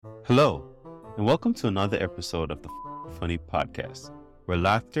Hello, and welcome to another episode of the Funny Podcast, where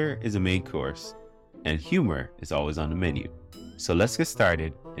laughter is a main course and humor is always on the menu. So let's get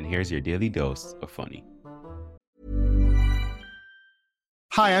started, and here's your daily dose of funny.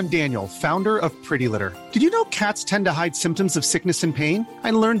 Hi, I'm Daniel, founder of Pretty Litter. Did you know cats tend to hide symptoms of sickness and pain?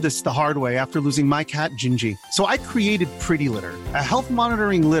 I learned this the hard way after losing my cat, Gingy. So I created Pretty Litter, a health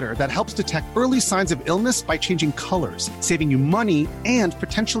monitoring litter that helps detect early signs of illness by changing colors, saving you money and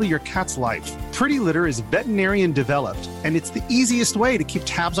potentially your cat's life. Pretty Litter is veterinarian developed, and it's the easiest way to keep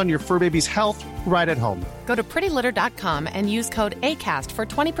tabs on your fur baby's health right at home. Go to prettylitter.com and use code ACAST for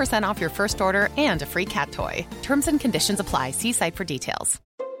 20% off your first order and a free cat toy. Terms and conditions apply. See site for details.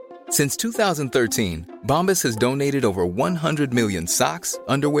 Since 2013, Bombas has donated over 100 million socks,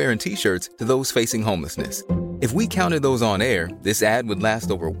 underwear, and T-shirts to those facing homelessness. If we counted those on air, this ad would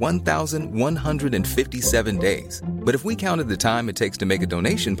last over 1,157 days. But if we counted the time it takes to make a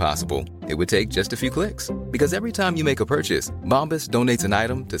donation possible, it would take just a few clicks. Because every time you make a purchase, Bombas donates an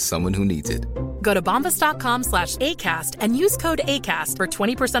item to someone who needs it. Go to bombas.com/ACAST and use code ACAST for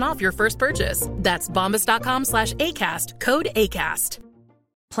 20% off your first purchase. That's bombas.com/ACAST, code ACAST.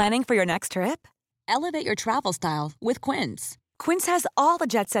 Planning for your next trip? Elevate your travel style with Quince. Quince has all the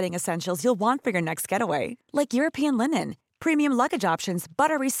jet-setting essentials you'll want for your next getaway, like European linen, premium luggage options,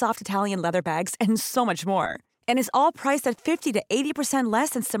 buttery soft Italian leather bags, and so much more. And is all priced at 50 to 80% less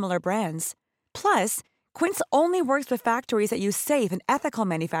than similar brands. Plus, Quince only works with factories that use safe and ethical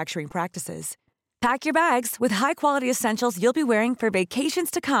manufacturing practices. Pack your bags with high-quality essentials you'll be wearing for vacations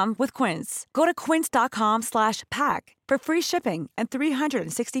to come with Quince. Go to quince.com/pack for free shipping and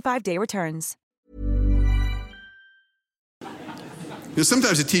 365-day returns. You know,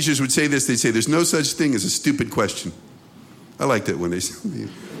 sometimes the teachers would say this, they'd say, there's no such thing as a stupid question. I liked it when they said,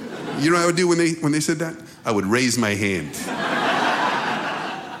 you know what I would do when they said that? I would raise my hand.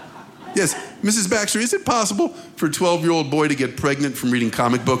 Yes, Mrs. Baxter, is it possible for a 12-year-old boy to get pregnant from reading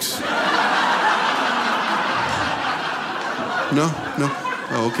comic books? No?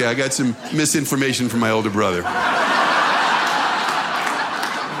 Oh, okay, I got some misinformation from my older brother.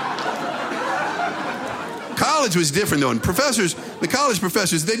 College was different, though, and the college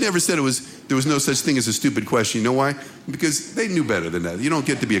professors, they never said there was no such thing as a stupid question. You know why? Because they knew better than that. You don't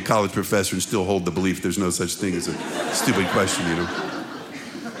get to be a college professor and still hold the belief there's no such thing as a stupid question, you know?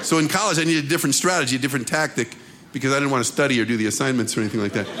 So in college, I needed a different strategy, a different tactic, because I didn't want to study or do the assignments or anything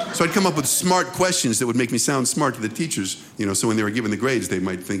like that. So I'd come up with smart questions that would make me sound smart to the teachers, you know, so when they were given the grades, they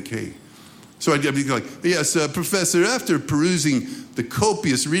might think, hey. So I'd be like, yes, Professor, after perusing the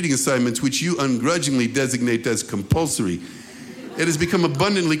copious reading assignments which you ungrudgingly designate as compulsory, it has become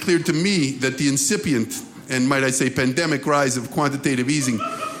abundantly clear to me that the incipient, and might I say pandemic rise of quantitative easing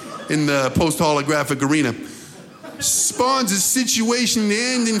in the post-holographic arena spawns a situation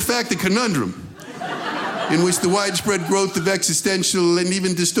and, in fact, a conundrum in which the widespread growth of existential and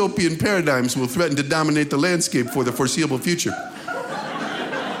even dystopian paradigms will threaten to dominate the landscape for the foreseeable future.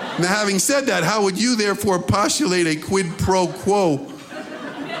 Now, having said that, how would you therefore postulate a quid pro quo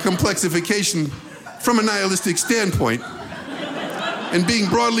complexification from a nihilistic standpoint? And being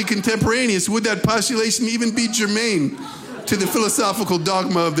broadly contemporaneous, would that postulation even be germane to the philosophical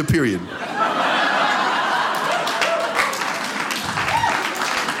dogma of the period?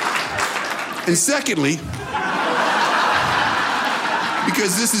 And secondly,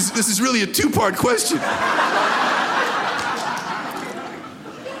 because this is really a two-part question.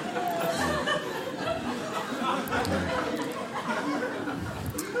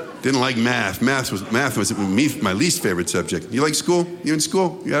 Didn't like math. Math was my least favorite subject. You like school? You in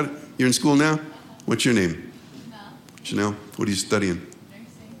school? You're in school now? What's your name? Chanel. What are you studying?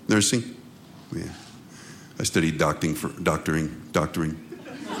 Nursing. Yeah. I studied doctoring. What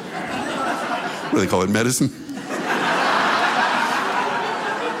do they call it? Medicine?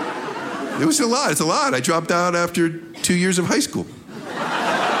 It was a lot. It's a lot. I dropped out after 2 years of high school.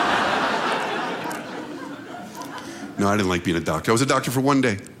 No, I didn't like being a doctor. I was a doctor for one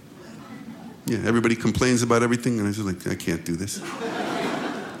day. Yeah, everybody complains about everything, and I was like, I can't do this.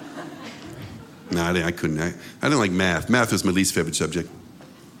 No, I couldn't. I didn't like math. Math was my least favorite subject.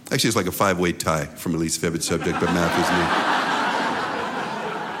 Actually, it's like a 5-way tie for my least favorite subject, but math was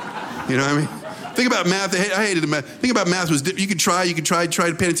me. You know what I mean? Think about math. I hated math. Think about math was you could try to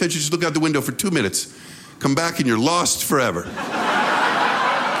pay attention, just look out the window for 2 minutes. Come back and you're lost forever.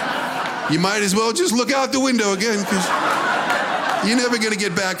 You might as well just look out the window again, because you're never going to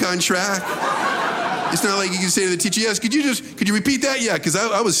get back on track. It's not like you can say to the teacher, yes, could you repeat that? Yeah, because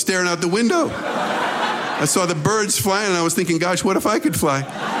I was staring out the window. I saw the birds flying, and I was thinking, gosh, what if I could fly?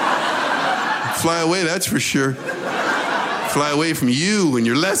 Fly away, that's for sure. Fly away from you and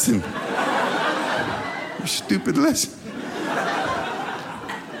your lesson. Your stupid lesson.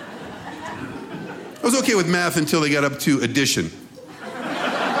 I was okay with math until they got up to addition.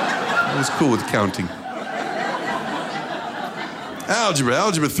 I was cool with counting.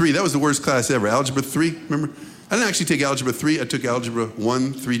 Algebra 3, that was the worst class ever. Algebra 3, remember? I didn't actually take Algebra 3, I took Algebra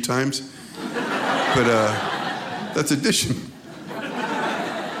 1 3 times. But that's addition.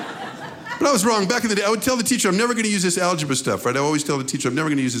 But I was wrong. Back in the day, I would tell the teacher, I'm never going to use this algebra stuff, right? I always tell the teacher, I'm never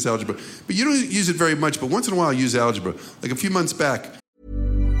going to use this algebra. But you don't use it very much, but once in a while I use algebra. Like a few months back.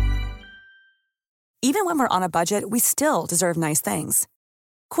 Even when we're on a budget, we still deserve nice things.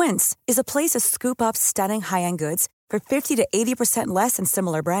 Quince is a place to scoop up stunning high-end goods for 50 to 80% less than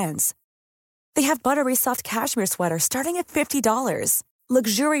similar brands. They have buttery soft cashmere sweaters starting at $50,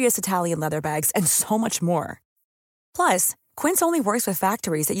 luxurious Italian leather bags, and so much more. Plus, Quince only works with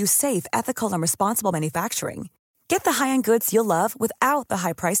factories that use safe, ethical, and responsible manufacturing. Get the high-end goods you'll love without the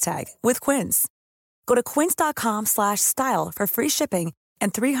high price tag with Quince. Go to quince.com/style for free shipping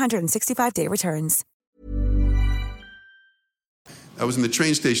and 365-day returns. I was in the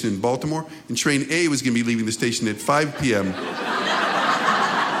train station in Baltimore, and train A was going to be leaving the station at 5 p.m.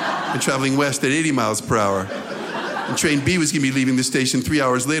 and traveling west at 80 miles per hour. And train B was going to be leaving the station 3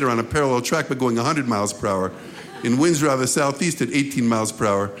 hours later on a parallel track but going 100 miles per hour. In winds out of the southeast at 18 miles per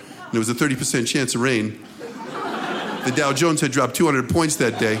hour, and there was a 30% chance of rain. The Dow Jones had dropped 200 points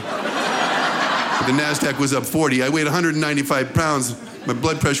that day. But the NASDAQ was up 40. I weighed 195 pounds. My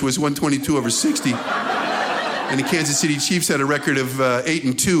blood pressure was 122/60. And the Kansas City Chiefs had a record of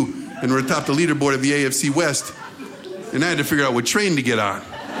 8-2 and were atop the leaderboard of the AFC West. And I had to figure out what train to get on.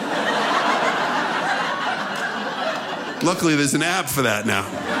 Luckily, there's an app for that now.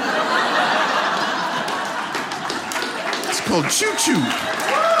 It's called Choo Choo.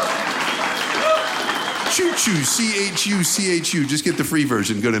 Choo Choo, C-H-U-C-H-U. Just get the free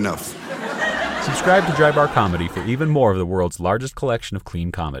version, good enough. Subscribe to Dry Bar Comedy for even more of the world's largest collection of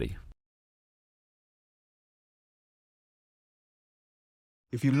clean comedy.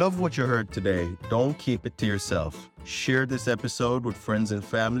 If you love what you heard today, don't keep it to yourself. Share this episode with friends and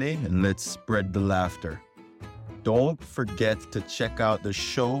family, and let's spread the laughter. Don't forget to check out the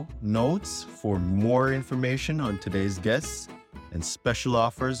show notes for more information on today's guests and special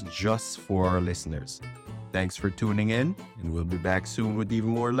offers just for our listeners. Thanks for tuning in, and we'll be back soon with even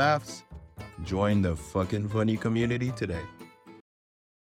more laughs. Join the fucking funny community today.